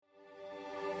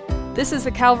This is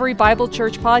the Calvary Bible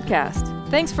Church podcast.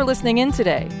 Thanks for listening in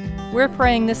today. We're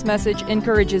praying this message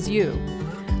encourages you.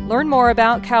 Learn more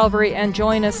about Calvary and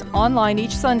join us online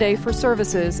each Sunday for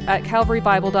services at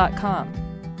calvarybible.com.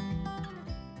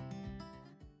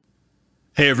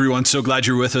 Hey everyone, so glad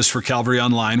you're with us for Calvary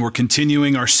Online. We're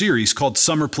continuing our series called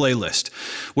Summer Playlist,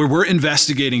 where we're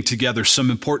investigating together some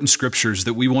important scriptures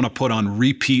that we want to put on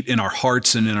repeat in our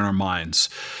hearts and in our minds.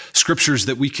 Scriptures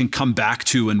that we can come back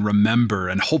to and remember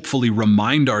and hopefully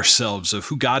remind ourselves of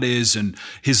who God is and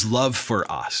His love for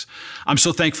us. I'm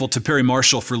so thankful to Perry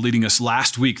Marshall for leading us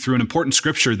last week through an important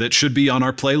scripture that should be on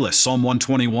our playlist, Psalm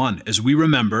 121, as we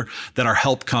remember that our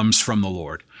help comes from the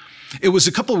Lord. It was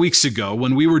a couple of weeks ago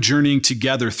when we were journeying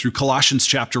together through Colossians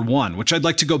chapter 1, which I'd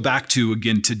like to go back to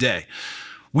again today.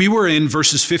 We were in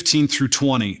verses 15 through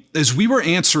 20 as we were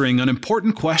answering an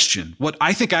important question, what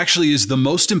I think actually is the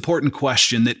most important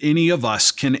question that any of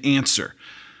us can answer.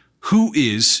 Who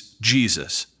is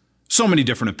Jesus? So many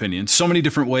different opinions, so many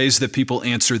different ways that people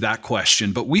answer that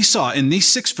question. But we saw in these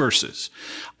 6 verses,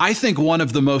 I think one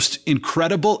of the most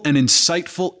incredible and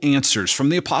insightful answers from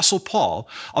the Apostle Paul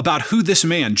about who this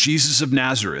man, Jesus of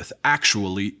Nazareth,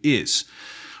 actually is.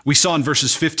 We saw in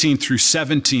verses 15 through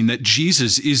 17 that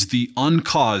Jesus is the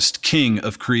uncaused king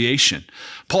of creation.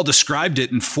 Paul described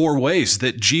it in 4 ways,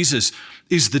 that Jesus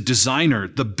is the designer,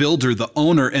 the builder, the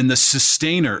owner, and the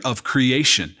sustainer of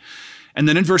creation. And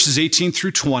then in verses 18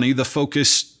 through 20, the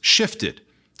focus shifted.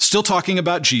 Still talking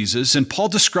about Jesus, and Paul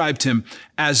described him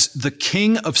as the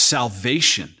king of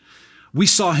salvation. We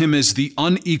saw him as the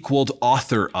unequaled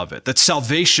author of it, that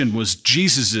salvation was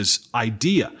Jesus's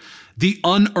idea, the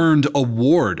unearned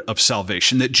award of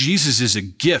salvation, that Jesus is a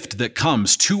gift that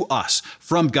comes to us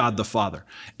from God the Father,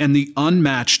 and the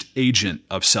unmatched agent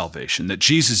of salvation, that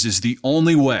Jesus is the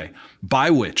only way by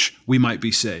which we might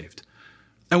be saved.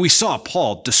 And we saw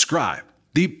Paul describe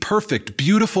the perfect,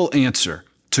 beautiful answer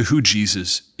to who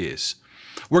Jesus is.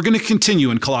 We're going to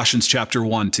continue in Colossians chapter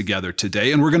 1 together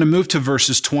today, and we're going to move to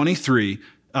verses 21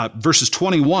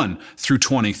 through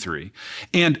 23.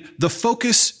 And the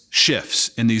focus shifts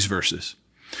in these verses.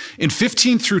 In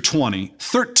 15 through 20,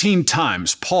 13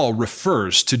 times Paul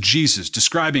refers to Jesus,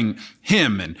 describing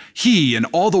him and he and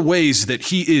all the ways that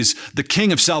he is the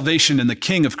king of salvation and the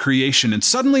king of creation. And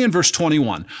suddenly in verse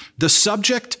 21, the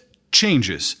subject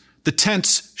changes. The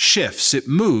tense shifts. It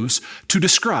moves to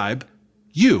describe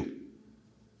you.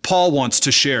 Paul wants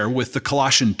to share with the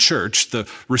Colossian church, the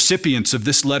recipients of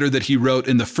this letter that he wrote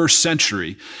in the first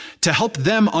century, to help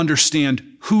them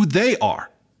understand who they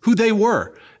are, who they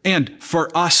were, and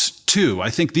for us too. I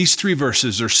think these 3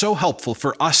 verses are so helpful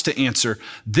for us to answer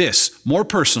this more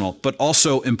personal but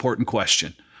also important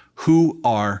question. Who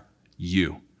are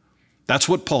you? That's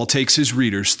what Paul takes his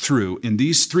readers through in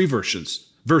these 3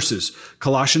 verses,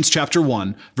 Colossians chapter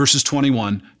 1, verses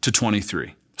 21 to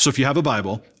 23. So if you have a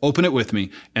Bible, open it with me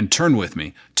and turn with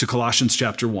me to Colossians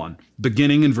chapter 1,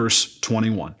 beginning in verse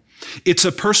 21. It's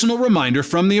a personal reminder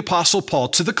from the Apostle Paul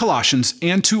to the Colossians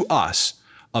and to us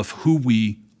of who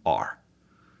we are.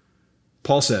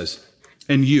 Paul says,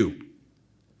 "And you,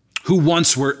 who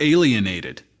once were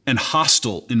alienated and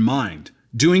hostile in mind,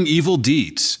 doing evil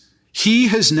deeds, he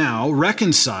has now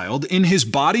reconciled in his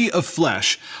body of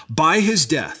flesh by his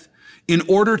death, in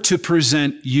order to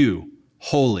present you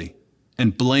holy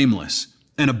and blameless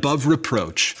and above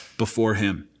reproach before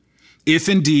him. If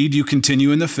indeed you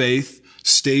continue in the faith,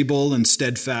 stable and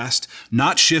steadfast,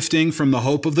 not shifting from the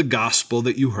hope of the gospel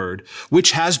that you heard,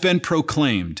 which has been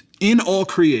proclaimed in all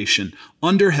creation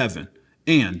under heaven,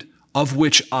 and of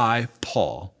which I,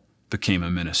 Paul, became a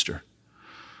minister."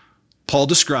 Paul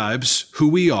describes who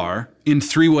we are in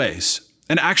 3 ways,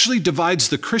 and actually divides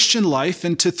the Christian life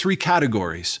into 3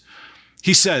 categories.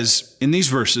 He says in these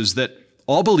verses that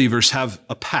all believers have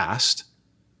a past,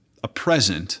 a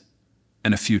present,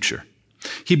 and a future.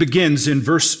 He begins in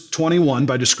verse 21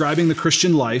 by describing the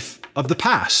Christian life of the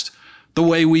past, the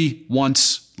way we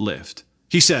once lived.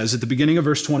 He says at the beginning of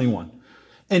verse 21,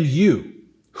 "And you,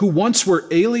 who once were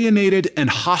alienated and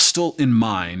hostile in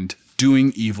mind,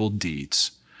 doing evil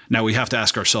deeds." Now we have to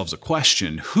ask ourselves a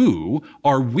question. Who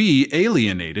are we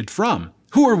alienated from?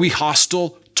 Who are we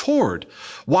hostile toward?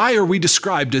 Why are we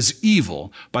described as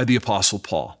evil by the Apostle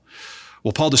Paul?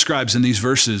 Well, Paul describes in these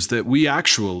verses that we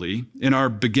actually, in our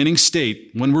beginning state,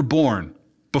 when we're born,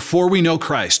 before we know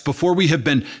Christ, before we have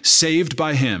been saved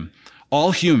by him,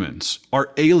 all humans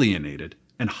are alienated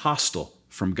and hostile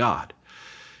from God.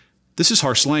 This is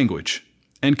harsh language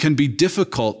and can be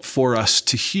difficult for us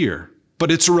to hear. But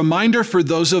it's a reminder for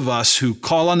those of us who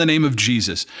call on the name of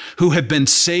Jesus, who have been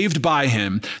saved by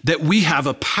him, that we have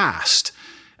a past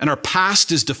And our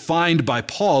past is defined by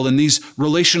Paul in these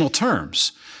relational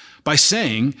terms by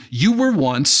saying, you were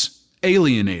once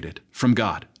alienated from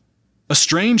God,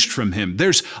 estranged from him.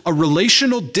 There's a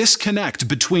relational disconnect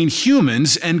between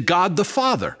humans and God the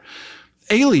Father.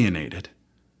 Alienated.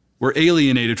 We're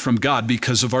alienated from God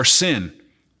because of our sin.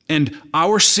 And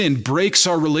our sin breaks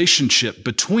our relationship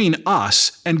between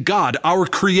us and God, our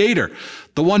Creator,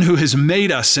 the one who has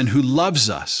made us and who loves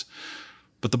us.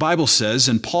 But the Bible says,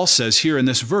 and Paul says here in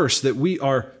this verse, that we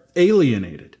are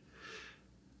alienated.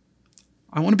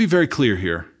 I want to be very clear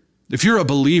here. If you're a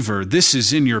believer, this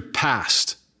is in your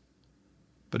past.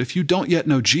 But if you don't yet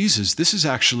know Jesus, this is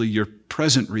actually your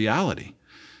present reality.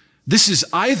 This is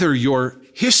either your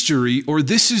history or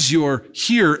this is your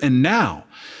here and now.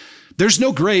 There's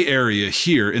no gray area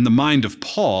here in the mind of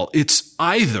Paul. It's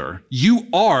either you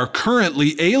are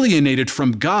currently alienated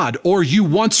from God or you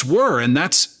once were, and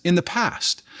that's in the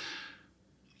past.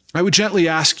 I would gently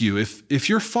ask you, if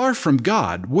you're far from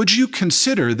God, would you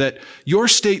consider that your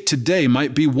state today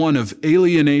might be one of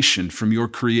alienation from your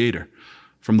Creator,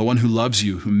 from the one who loves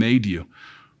you, who made you,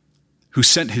 who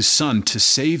sent his Son to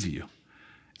save you?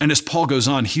 And as Paul goes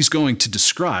on, he's going to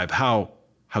describe how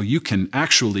you can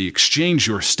actually exchange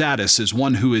your status as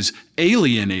one who is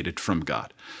alienated from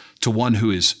God to one who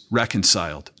is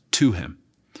reconciled to him.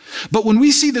 But when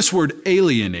we see this word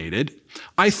alienated,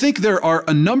 I think there are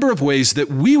a number of ways that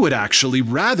we would actually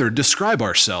rather describe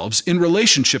ourselves in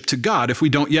relationship to God if we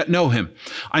don't yet know him.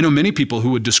 I know many people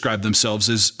who would describe themselves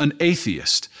as an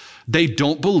atheist. They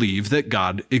don't believe that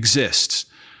God exists.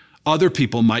 Other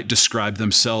people might describe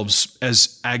themselves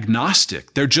as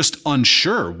agnostic. They're just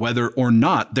unsure whether or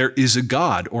not there is a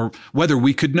God or whether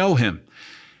we could know him.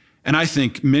 And I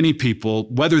think many people,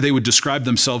 whether they would describe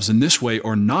themselves in this way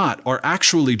or not, are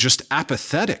actually just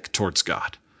apathetic towards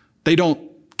God. They don't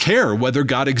care whether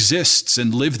God exists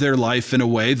and live their life in a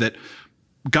way that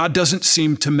God doesn't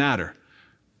seem to matter.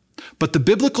 But the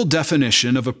biblical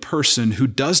definition of a person who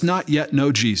does not yet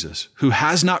know Jesus, who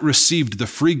has not received the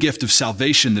free gift of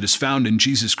salvation that is found in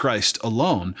Jesus Christ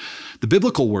alone, the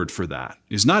biblical word for that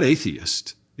is not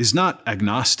atheist, is not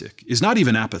agnostic, is not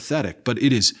even apathetic, but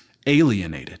it is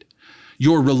alienated.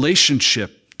 Your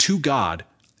relationship to God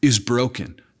is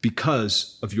broken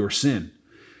because of your sin.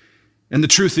 And the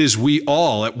truth is, we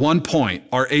all at one point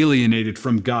are alienated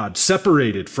from God,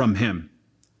 separated from him.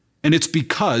 And it's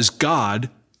because God,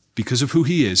 because of who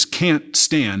he is, can't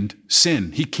stand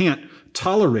sin. He can't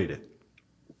tolerate it.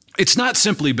 It's not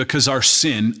simply because our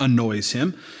sin annoys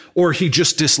him or he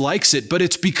just dislikes it, but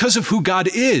it's because of who God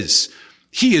is.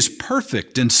 He is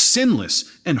perfect and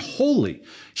sinless and holy.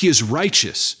 He is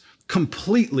righteous,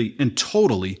 completely and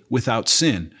totally without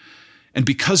sin. And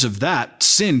because of that,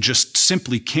 sin just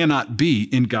simply cannot be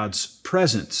in God's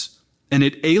presence. And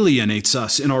it alienates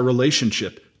us in our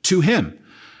relationship to him.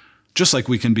 Just like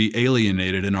we can be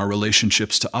alienated in our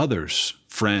relationships to others,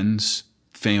 friends,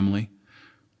 family.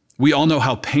 We all know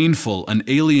how painful an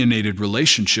alienated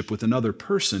relationship with another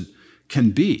person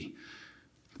can be.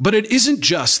 But it isn't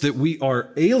just that we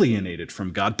are alienated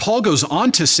from God. Paul goes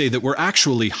on to say that we're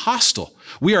actually hostile.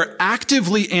 We are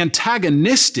actively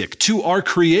antagonistic to our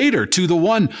Creator, to the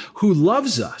one who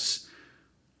loves us.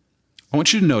 I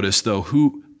want you to notice, though,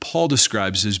 who Paul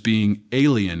describes as being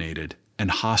alienated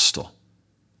and hostile.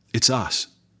 It's us.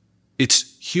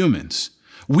 It's humans.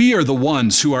 We are the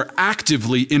ones who are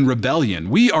actively in rebellion.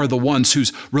 We are the ones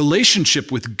whose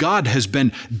relationship with God has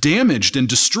been damaged and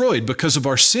destroyed because of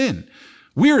our sin.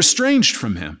 We're estranged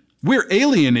from him. We're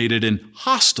alienated and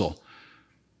hostile.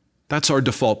 That's our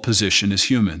default position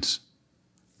as humans.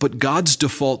 But God's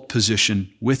default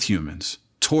position with humans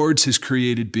towards his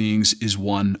created beings is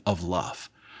one of love.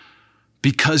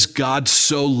 Because God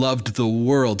so loved the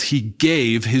world, he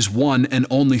gave his one and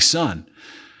only Son.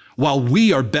 While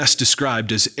we are best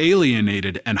described as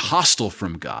alienated and hostile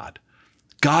from God,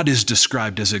 God is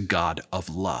described as a God of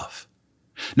love.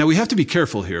 Now, we have to be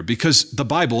careful here because the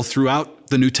Bible, throughout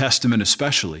the New Testament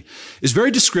especially, is very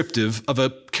descriptive of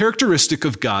a characteristic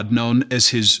of God known as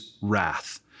his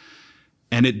wrath.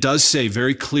 And it does say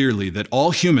very clearly that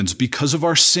all humans, because of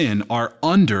our sin, are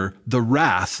under the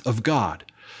wrath of God.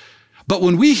 But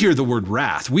when we hear the word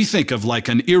wrath, we think of like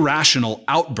an irrational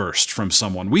outburst from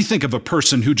someone. We think of a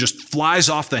person who just flies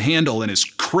off the handle and is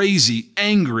crazy,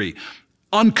 angry,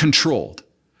 uncontrolled.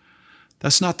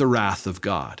 That's not the wrath of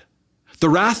God. The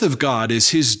wrath of God is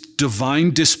his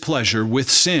divine displeasure with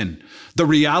sin. The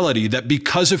reality that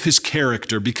because of his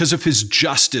character, because of his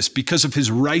justice, because of his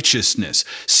righteousness,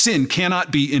 sin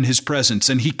cannot be in his presence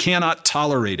and he cannot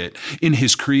tolerate it in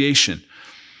his creation.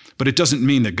 But it doesn't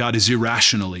mean that God is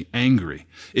irrationally angry.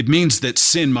 It means that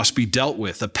sin must be dealt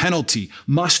with. A penalty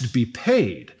must be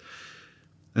paid.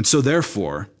 And so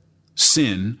therefore,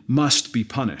 sin must be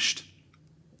punished.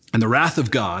 And the wrath of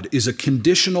God is a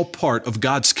conditional part of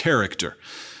God's character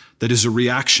that is a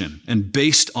reaction and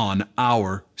based on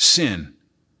our sin.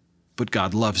 But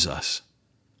God loves us.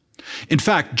 In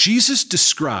fact, Jesus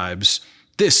describes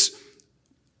this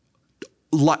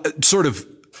sort of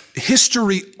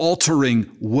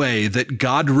history-altering way that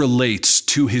God relates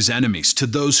to his enemies, to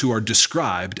those who are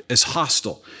described as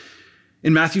hostile.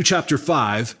 In Matthew chapter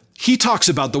 5, he talks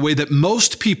about the way that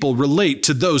most people relate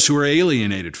to those who are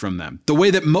alienated from them, the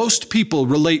way that most people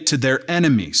relate to their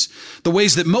enemies, the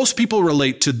ways that most people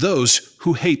relate to those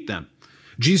who hate them.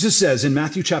 Jesus says in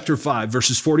Matthew chapter 5,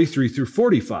 verses 43 through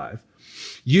 45,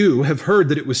 "You have heard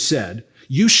that it was said,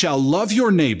 'You shall love your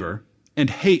neighbor and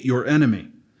hate your enemy.'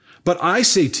 But I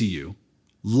say to you,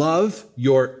 love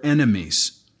your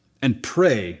enemies and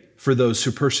pray for those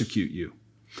who persecute you,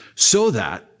 so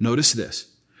that," notice this,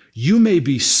 "you may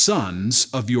be sons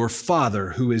of your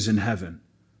Father who is in heaven.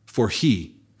 For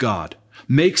he, God,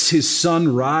 makes his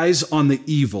sun rise on the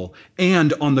evil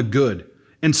and on the good,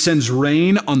 and sends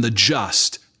rain on the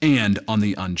just and on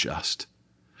the unjust."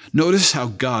 Notice how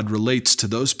God relates to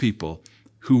those people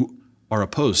who are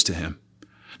opposed to him.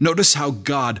 Notice how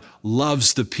God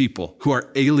loves the people who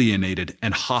are alienated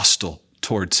and hostile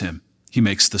towards him. He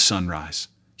makes the sun rise.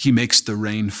 He makes the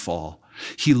rain fall.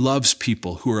 He loves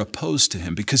people who are opposed to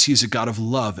him because he is a God of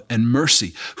love and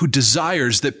mercy who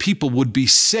desires that people would be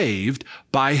saved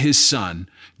by his Son,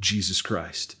 Jesus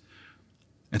Christ.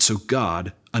 And so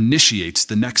God initiates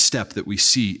the next step that we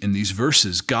see in these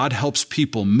verses. God helps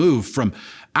people move from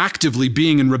actively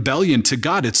being in rebellion to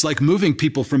God. It's like moving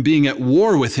people from being at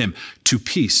war with him to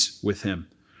peace with him.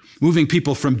 Moving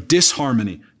people from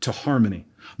disharmony to harmony.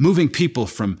 Moving people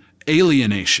from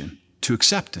alienation to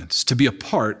acceptance, to be a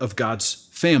part of God's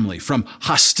family, from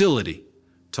hostility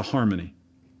to harmony.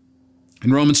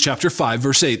 In Romans chapter 5,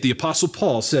 verse 8, the Apostle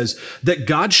Paul says that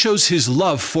God shows his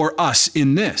love for us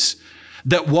in this,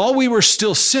 that while we were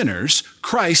still sinners,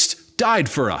 Christ died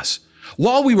for us.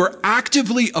 While we were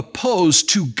actively opposed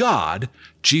to God,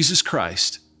 Jesus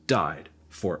Christ died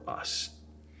for us.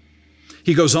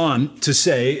 He goes on to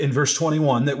say in verse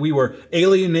 21 that we were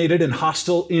alienated and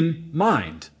hostile in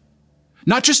mind.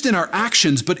 Not just in our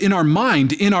actions, but in our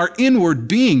mind, in our inward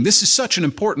being. This is such an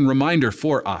important reminder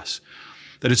for us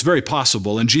that it's very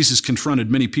possible, and Jesus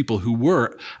confronted many people who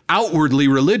were outwardly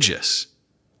religious,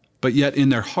 but yet in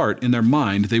their heart, in their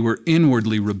mind, they were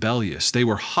inwardly rebellious. They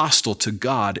were hostile to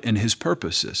God and his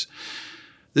purposes.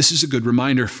 This is a good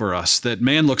reminder for us that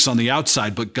man looks on the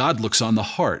outside, but God looks on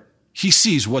the heart. He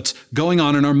sees what's going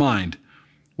on in our mind,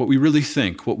 what we really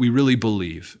think, what we really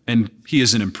believe. And he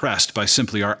isn't impressed by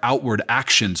simply our outward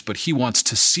actions, but he wants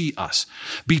to see us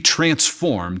be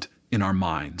transformed in our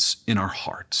minds, in our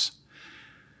hearts.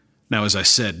 Now, as I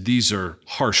said, these are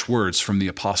harsh words from the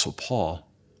Apostle Paul.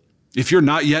 If you're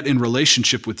not yet in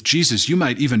relationship with Jesus, you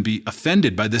might even be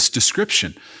offended by this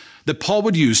description that Paul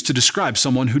would use to describe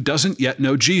someone who doesn't yet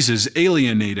know Jesus,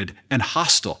 alienated and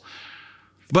hostile.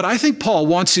 But I think Paul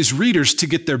wants his readers to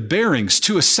get their bearings,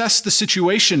 to assess the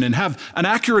situation and have an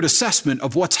accurate assessment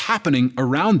of what's happening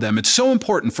around them. It's so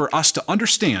important for us to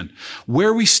understand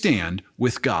where we stand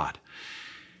with God.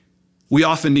 We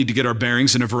often need to get our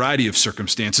bearings in a variety of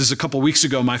circumstances. A couple weeks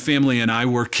ago, my family and I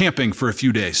were camping for a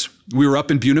few days. We were up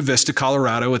in Buena Vista,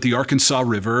 Colorado at the Arkansas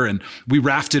River, and we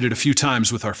rafted it a few times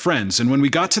with our friends. And when we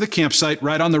got to the campsite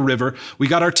right on the river, we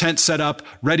got our tent set up,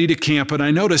 ready to camp, and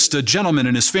I noticed a gentleman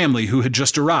and his family who had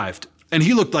just arrived. And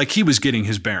he looked like he was getting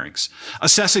his bearings,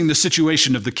 assessing the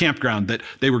situation of the campground that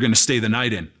they were going to stay the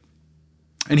night in.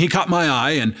 And he caught my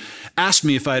eye and asked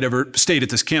me if I had ever stayed at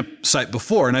this campsite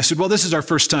before. And I said, well, this is our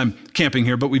first time camping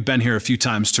here, but we've been here a few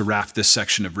times to raft this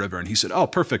section of river. And he said, oh,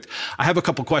 perfect. I have a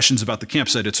couple questions about the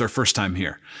campsite. It's our first time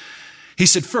here. He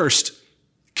said, first,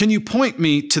 can you point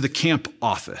me to the camp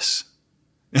office?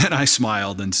 And I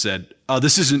smiled and said, oh,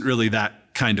 this isn't really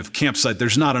that kind of campsite.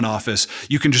 There's not an office.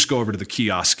 You can just go over to the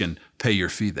kiosk and pay your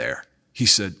fee there. He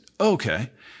said,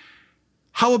 okay.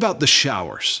 How about the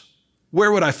showers?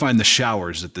 Where would I find the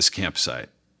showers at this campsite?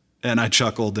 And I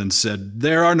chuckled and said,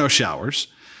 there are no showers,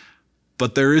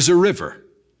 but there is a river.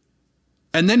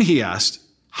 And then he asked,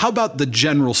 how about the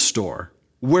general store?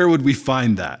 Where would we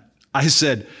find that? I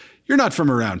said, you're not from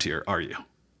around here, are you?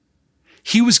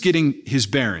 He was getting his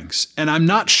bearings, and I'm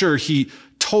not sure he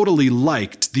totally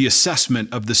liked the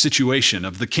assessment of the situation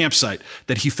of the campsite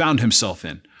that he found himself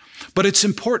in. But it's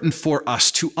important for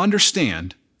us to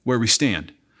understand where we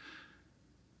stand.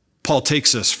 Paul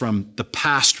takes us from the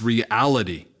past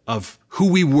reality of who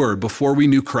we were before we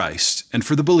knew Christ, and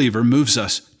for the believer moves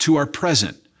us to our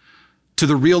present, to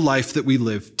the real life that we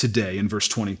live today in verse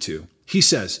 22. He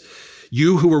says,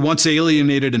 you who were once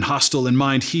alienated and hostile in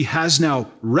mind, he has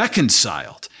now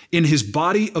reconciled in his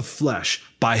body of flesh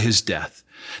by his death.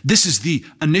 This is the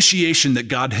initiation that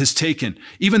God has taken.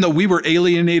 Even though we were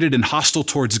alienated and hostile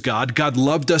towards God, God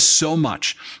loved us so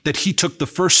much that he took the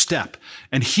first step,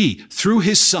 and he, through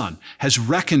his Son, has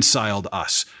reconciled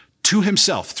us to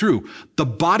himself through the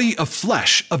body of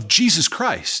flesh of Jesus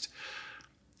Christ.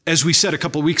 As we said a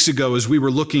couple weeks ago, as we were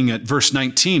looking at verse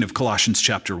 19 of Colossians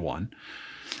chapter 1,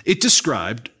 it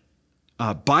described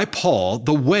by Paul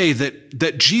the way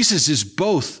that Jesus is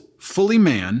both fully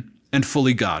man and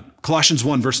fully God. Colossians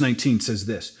 1 verse 19 says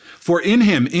this, for in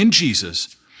him, in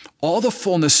Jesus, all the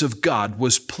fullness of God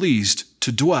was pleased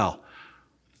to dwell.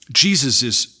 Jesus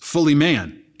is fully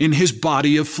man in his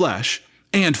body of flesh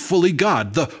and fully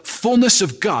God. The fullness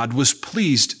of God was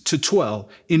pleased to dwell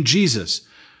in Jesus.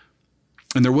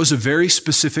 And there was a very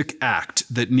specific act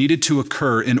that needed to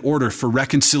occur in order for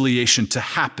reconciliation to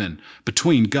happen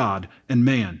between God and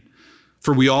man.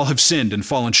 For we all have sinned and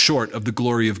fallen short of the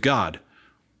glory of God.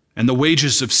 And the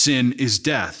wages of sin is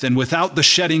death. And without the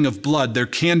shedding of blood, there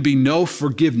can be no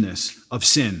forgiveness of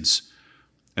sins.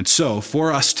 And so,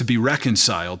 for us to be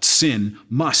reconciled, sin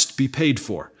must be paid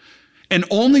for. And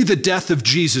only the death of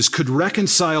Jesus could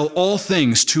reconcile all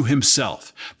things to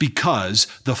himself, because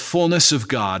the fullness of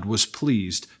God was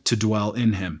pleased to dwell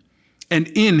in him and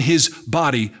in his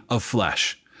body of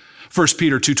flesh. 1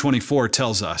 Peter 2:24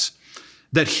 tells us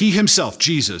that he himself,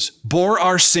 Jesus, bore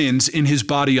our sins in his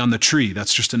body on the tree.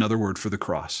 That's just another word for the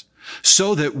cross.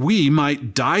 So that we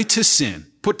might die to sin,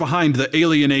 put behind the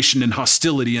alienation and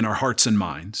hostility in our hearts and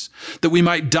minds, that we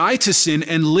might die to sin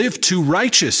and live to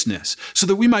righteousness, so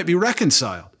that we might be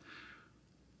reconciled.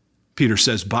 Peter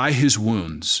says, by his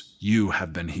wounds you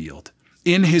have been healed.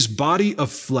 In his body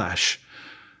of flesh,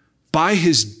 by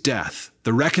his death,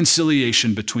 the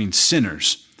reconciliation between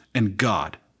sinners and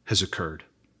God has occurred.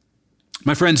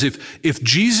 My friends, if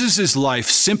Jesus' life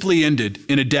simply ended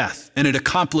in a death and it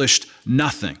accomplished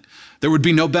nothing, there would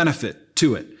be no benefit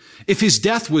to it. If his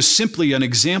death was simply an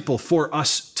example for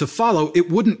us to follow,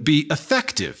 it wouldn't be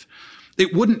effective.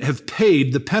 It wouldn't have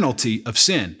paid the penalty of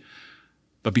sin.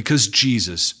 But because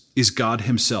Jesus is God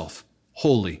himself,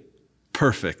 holy,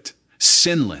 perfect,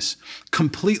 sinless,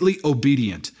 completely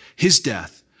obedient, his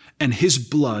death and his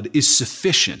blood is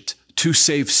sufficient to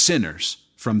save sinners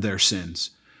from their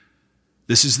sins.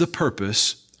 This is the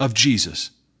purpose of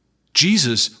Jesus.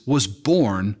 Jesus was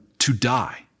born to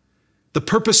die. The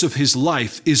purpose of his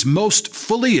life is most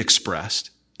fully expressed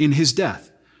in his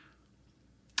death.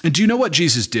 And do you know what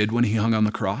Jesus did when he hung on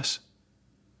the cross?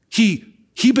 He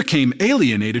became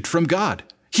alienated from God.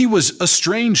 He was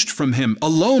estranged from him,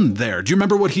 alone there. Do you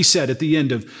remember what he said at the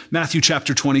end of Matthew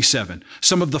chapter 27?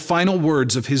 Some of the final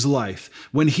words of his life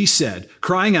when he said,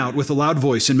 crying out with a loud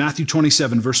voice in Matthew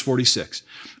 27, verse 46,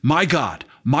 my God,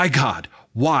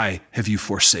 why have you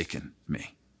forsaken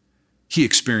me? He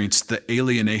experienced the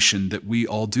alienation that we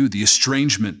all do, the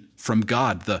estrangement from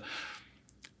God,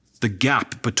 the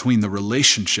gap between the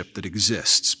relationship that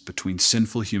exists between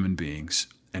sinful human beings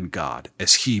and God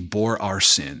as he bore our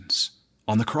sins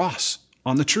on the cross,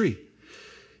 on the tree.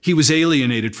 He was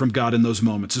alienated from God in those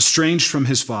moments, estranged from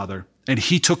his Father, and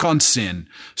he took on sin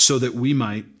so that we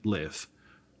might live.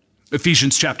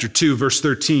 Ephesians chapter 2, verse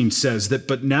 13 says that,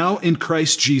 but now in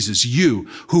Christ Jesus, you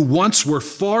who once were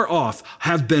far off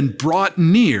have been brought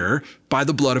near by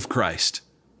the blood of Christ.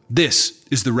 This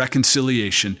is the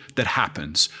reconciliation that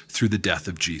happens through the death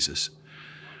of Jesus.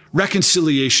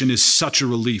 Reconciliation is such a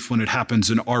relief when it happens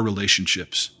in our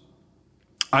relationships.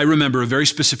 I remember a very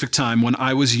specific time when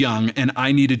I was young and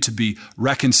I needed to be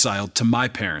reconciled to my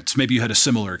parents. Maybe you had a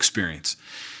similar experience.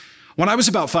 When I was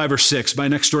about 5 or 6, my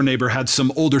next door neighbor had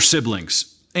some older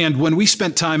siblings. And when we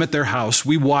spent time at their house,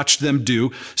 we watched them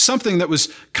do something that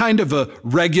was kind of a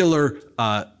regular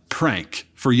prank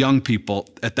for young people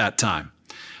at that time.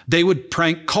 They would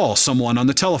prank call someone on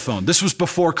the telephone. This was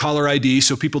before caller ID,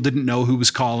 so people didn't know who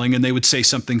was calling, and they would say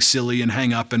something silly and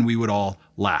hang up, and we would all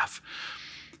laugh.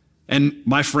 And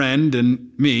my friend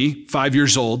and me, 5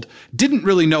 years old, didn't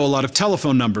really know a lot of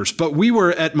telephone numbers, but we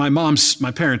were at my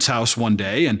parents' house one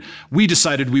day, and we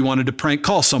decided we wanted to prank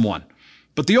call someone.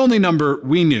 But the only number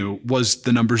we knew was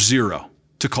the number 0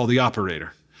 to call the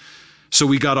operator. So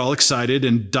we got all excited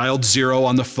and dialed 0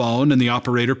 on the phone, and the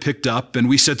operator picked up, and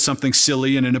we said something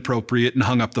silly and inappropriate and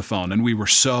hung up the phone. And we were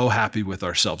so happy with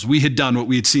ourselves. We had done what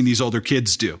we had seen these older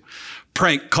kids do,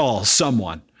 prank call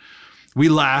someone. We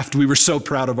laughed. We were so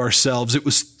proud of ourselves. It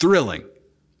was thrilling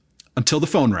until the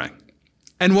phone rang.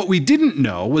 And what we didn't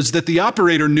know was that the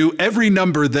operator knew every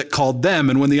number that called them.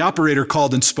 And when the operator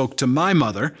called and spoke to my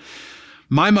mother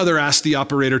asked the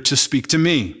operator to speak to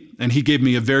me. And he gave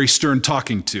me a very stern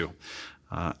talking to.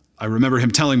 I remember him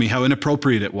telling me how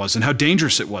inappropriate it was and how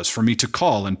dangerous it was for me to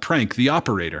call and prank the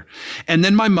operator. And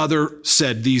then my mother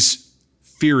said these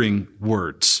fearing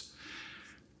words: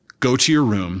 "Go to your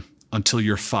room until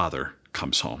your father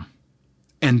comes home."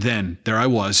 And then there I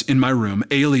was in my room,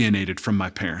 alienated from my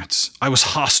parents. I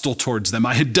was hostile towards them.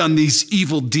 I had done these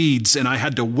evil deeds, and I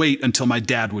had to wait until my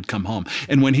dad would come home.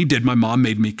 And when he did, my mom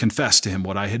made me confess to him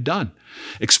what I had done,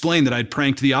 explain that I'd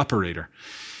pranked the operator.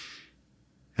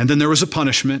 And then there was a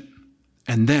punishment,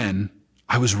 and then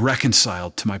I was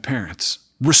reconciled to my parents,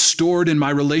 restored in my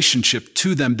relationship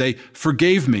to them. They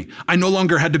forgave me. I no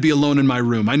longer had to be alone in my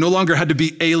room. I no longer had to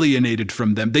be alienated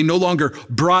from them. They no longer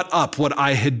brought up what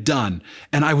I had done.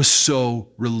 And I was so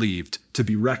relieved to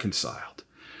be reconciled.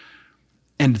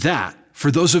 And that, for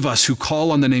those of us who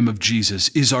call on the name of Jesus,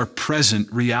 is our present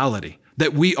reality,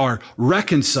 that we are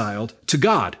reconciled to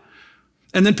God.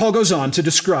 And then Paul goes on to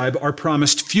describe our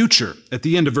promised future at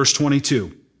the end of verse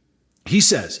 22. He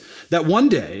says that one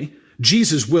day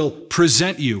Jesus will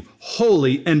present you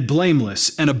holy and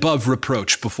blameless and above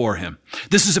reproach before him.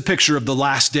 This is a picture of the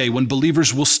last day when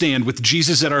believers will stand with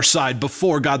Jesus at our side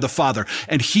before God the Father,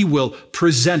 and he will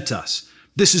present us.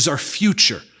 This is our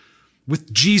future,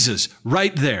 with Jesus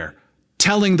right there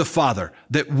telling the Father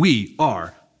that we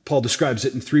are, Paul describes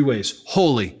it in 3 ways: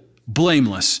 holy,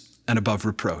 blameless, and above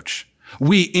reproach.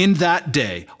 We, in that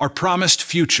day, our promised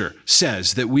future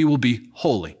says that we will be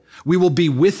holy. We will be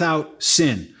without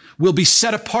sin. We'll be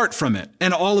set apart from it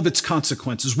and all of its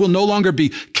consequences. We'll no longer be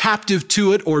captive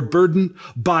to it or burdened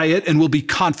by it, and we'll be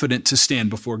confident to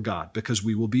stand before God because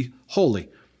we will be holy,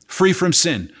 free from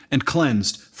sin, and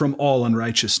cleansed from all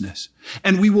unrighteousness.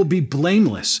 And we will be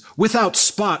blameless, without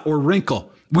spot or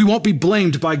wrinkle. We won't be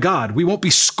blamed by God. We won't be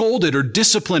scolded or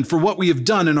disciplined for what we have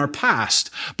done in our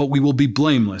past, but we will be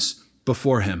blameless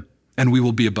before him. And we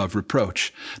will be above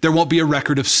reproach. There won't be a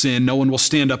record of sin. No one will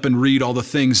stand up and read all the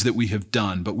things that we have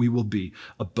done, but we will be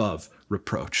above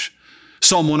reproach.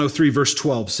 Psalm 103 verse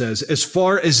 12 says, "As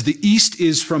far as the east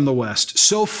is from the west,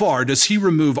 so far does he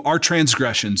remove our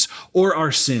transgressions or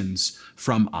our sins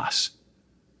from us."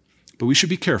 But we should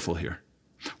be careful here.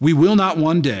 We will not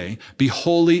one day be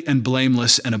holy and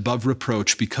blameless and above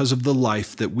reproach because of the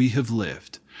life that we have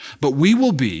lived. But we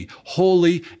will be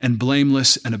holy and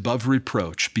blameless and above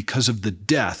reproach because of the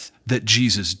death that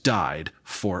Jesus died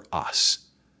for us.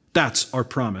 That's our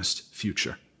promised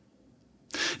future.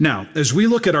 Now, as we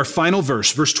look at our final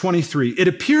verse, verse 23, it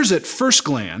appears at first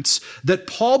glance that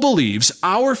Paul believes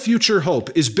our future hope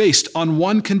is based on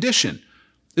one condition.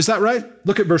 Is that right?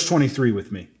 Look at verse 23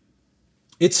 with me.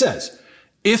 It says,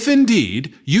 "If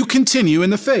indeed you continue in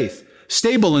the faith,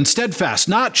 stable and steadfast,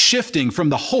 not shifting from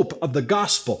the hope of the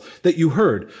gospel that you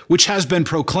heard, which has been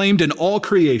proclaimed in all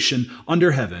creation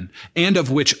under heaven, and of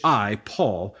which I,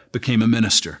 Paul, became a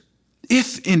minister."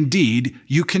 If indeed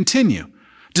you continue.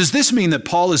 Does this mean that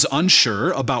Paul is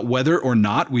unsure about whether or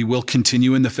not we will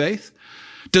continue in the faith?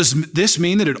 Does this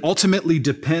mean that it ultimately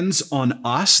depends on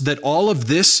us, that all of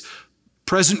this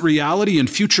present reality and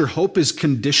future hope is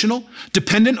conditional,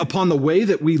 dependent upon the way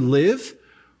that we live?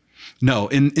 No,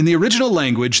 in the original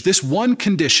language, this one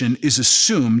condition is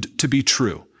assumed to be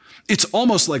true. It's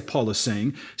almost like Paul is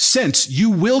saying, since you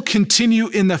will continue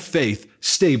in the faith,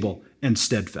 stable and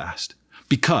steadfast.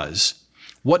 Because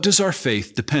what does our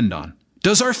faith depend on?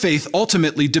 Does our faith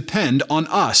ultimately depend on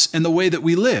us and the way that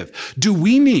we live? Do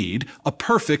we need a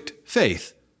perfect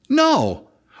faith? No,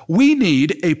 we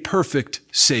need a perfect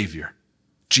Savior,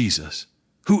 Jesus,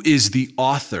 who is the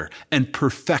author and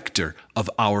perfecter of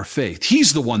our faith.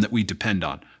 He's the one that we depend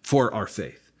on for our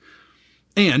faith.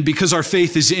 And because our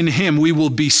faith is in him, we will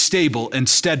be stable and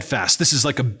steadfast. This is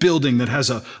like a building that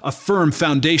has a firm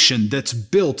foundation that's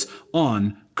built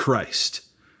on Christ.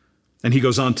 And he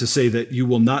goes on to say that you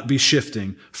will not be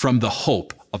shifting from the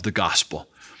hope of the gospel.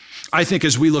 I think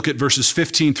as we look at verses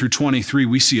 15 through 23,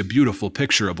 we see a beautiful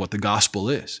picture of what the gospel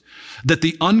is. That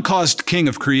the uncaused King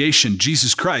of creation,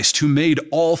 Jesus Christ, who made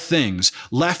all things,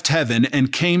 left heaven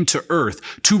and came to earth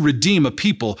to redeem a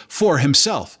people for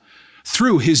himself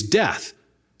through his death,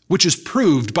 which is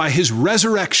proved by his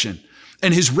resurrection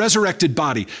and his resurrected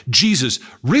body. Jesus,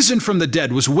 risen from the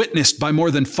dead, was witnessed by more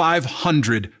than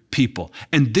 500 people.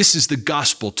 And this is the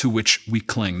gospel to which we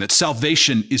cling, that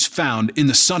salvation is found in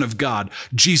the Son of God,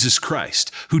 Jesus Christ,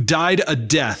 who died a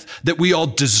death that we all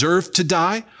deserve to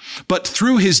die, but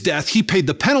through his death, he paid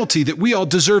the penalty that we all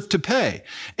deserve to pay.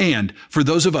 And for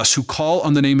those of us who call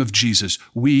on the name of Jesus,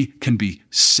 we can be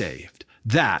saved.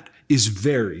 That is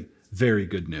very, very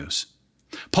good news.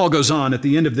 Paul goes on at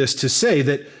the end of this to say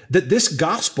that this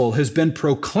gospel has been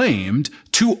proclaimed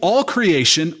to all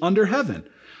creation under heaven,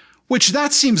 which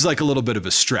that seems like a little bit of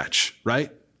a stretch,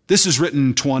 right? This is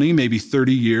written 20, maybe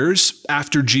 30 years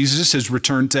after Jesus has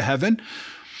returned to heaven.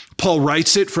 Paul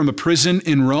writes it from a prison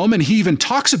in Rome, and he even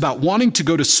talks about wanting to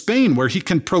go to Spain where he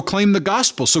can proclaim the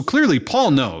gospel. So clearly,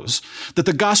 Paul knows that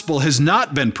the gospel has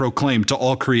not been proclaimed to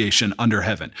all creation under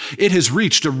heaven. It has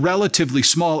reached a relatively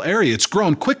small area. It's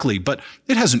grown quickly, but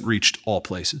it hasn't reached all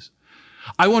places.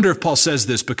 I wonder if Paul says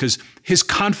this because his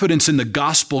confidence in the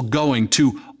gospel going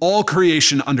to all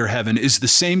creation under heaven is the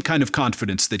same kind of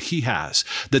confidence that he has,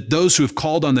 that those who have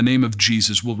called on the name of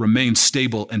Jesus will remain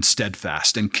stable and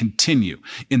steadfast and continue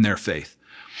in their faith.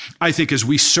 I think as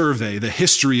we survey the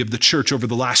history of the church over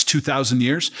the last 2,000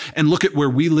 years and look at where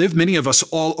we live, many of us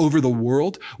all over the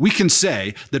world, we can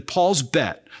say that Paul's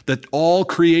bet that all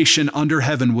creation under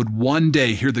heaven would one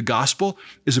day hear the gospel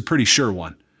is a pretty sure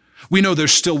one. We know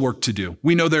there's still work to do.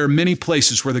 We know there are many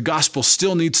places where the gospel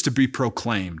still needs to be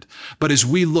proclaimed. But as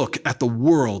we look at the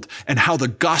world and how the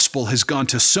gospel has gone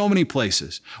to so many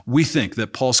places, we think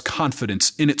that Paul's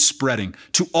confidence in its spreading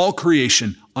to all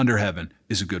creation under heaven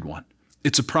is a good one.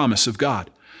 It's a promise of God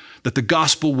that the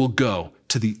gospel will go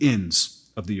to the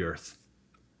ends of the earth.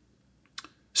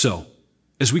 So,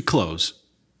 as we close,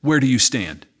 where do you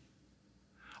stand?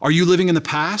 Are you living in the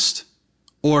past?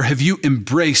 Or have you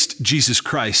embraced Jesus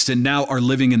Christ and now are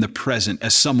living in the present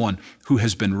as someone who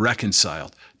has been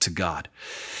reconciled to God?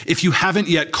 If you haven't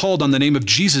yet called on the name of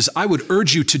Jesus, I would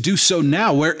urge you to do so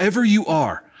now, wherever you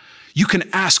are. You can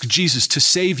ask Jesus to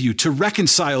save you, to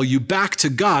reconcile you back to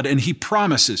God, and he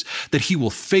promises that he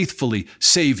will faithfully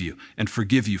save you and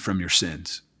forgive you from your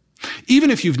sins.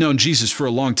 Even if you've known Jesus for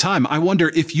a long time, I wonder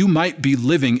if you might be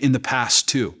living in the past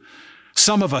too.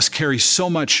 Some of us carry so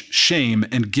much shame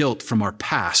and guilt from our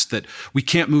past that we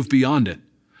can't move beyond it.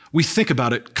 We think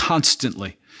about it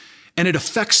constantly, and it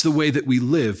affects the way that we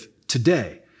live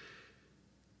today.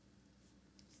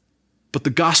 But the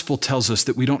gospel tells us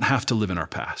that we don't have to live in our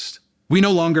past. We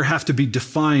no longer have to be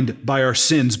defined by our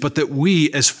sins, but that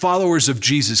we, as followers of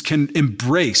Jesus, can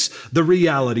embrace the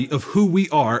reality of who we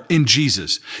are in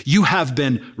Jesus. You have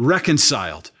been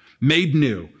reconciled, made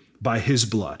new by his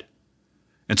blood.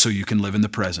 And so you can live in the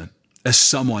present as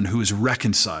someone who is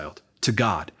reconciled to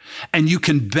God. And you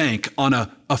can bank on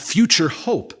a future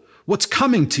hope, what's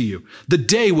coming to you, the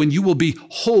day when you will be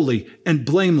holy and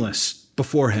blameless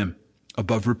before him,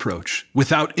 above reproach,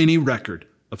 without any record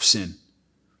of sin.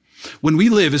 When we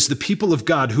live as the people of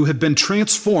God who have been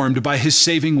transformed by his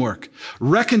saving work,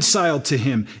 reconciled to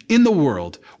him in the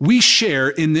world, we share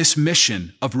in this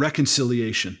mission of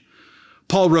reconciliation.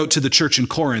 Paul wrote to the church in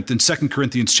Corinth in 2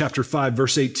 Corinthians chapter 5,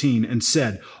 verse 18, and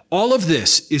said, "All of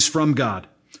this is from God,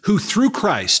 who through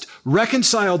Christ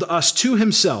reconciled us to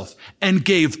himself and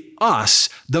gave us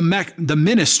the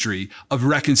ministry of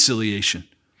reconciliation."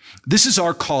 This is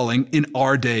our calling in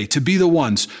our day, to be the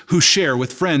ones who share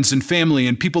with friends and family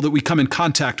and people that we come in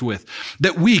contact with,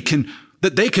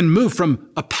 that they can move from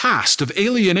a past of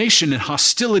alienation and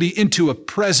hostility into a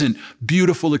present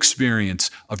beautiful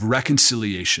experience of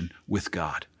reconciliation with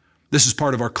God. This is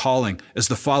part of our calling as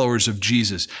the followers of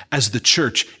Jesus, as the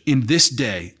church in this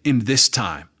day, in this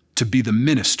time, to be the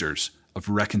ministers of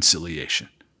reconciliation.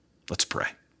 Let's pray.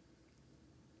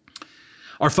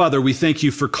 Our Father, we thank you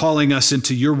for calling us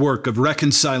into your work of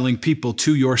reconciling people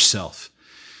to yourself.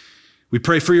 We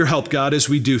pray for your help, God, as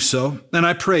we do so. And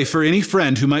I pray for any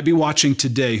friend who might be watching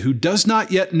today who does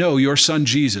not yet know your Son,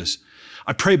 Jesus.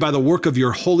 I pray by the work of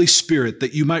your Holy Spirit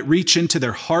that you might reach into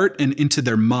their heart and into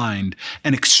their mind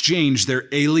and exchange their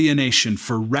alienation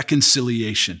for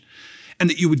reconciliation, and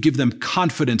that you would give them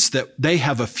confidence that they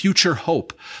have a future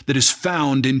hope that is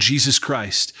found in Jesus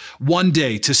Christ, one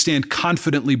day to stand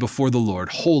confidently before the Lord,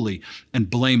 holy and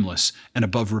blameless and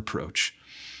above reproach.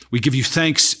 We give you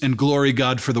thanks and glory,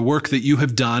 God, for the work that you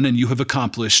have done and you have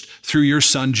accomplished through your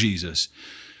Son, Jesus.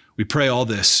 We pray all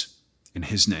this in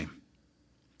his name.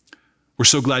 We're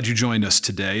so glad you joined us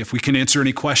today. If we can answer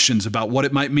any questions about what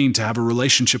it might mean to have a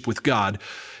relationship with God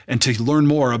and to learn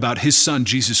more about his Son,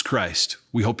 Jesus Christ,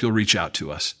 we hope you'll reach out to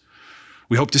us.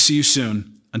 We hope to see you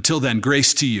soon. Until then,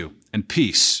 grace to you and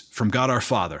peace from God our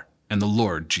Father and the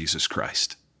Lord Jesus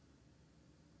Christ.